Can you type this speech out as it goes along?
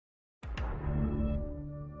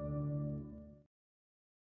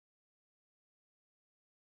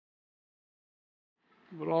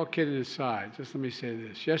But all kidding aside, just let me say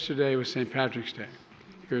this. Yesterday was St. Patrick's Day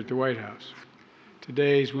here at the White House.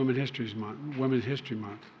 Today's Women's History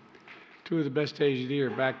Month. Two of the best days of the year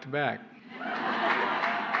back to back.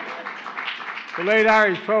 The late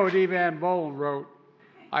Irish poet Evan Boland wrote,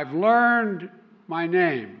 "I've learned my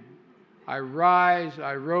name. I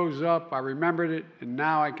rose up, I remembered it, and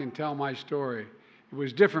now I can tell my story. It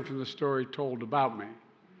was different from the story told about me."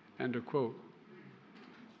 End of quote.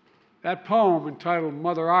 That poem entitled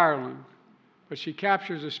Mother Ireland, but she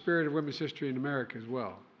captures the spirit of women's history in America as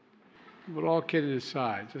well. But all kidding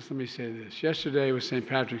aside, just let me say this. Yesterday was St.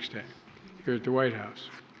 Patrick's Day here at the White House.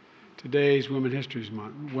 Today's Women's History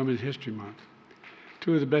Month.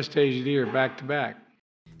 Two of the best days of the year back to back.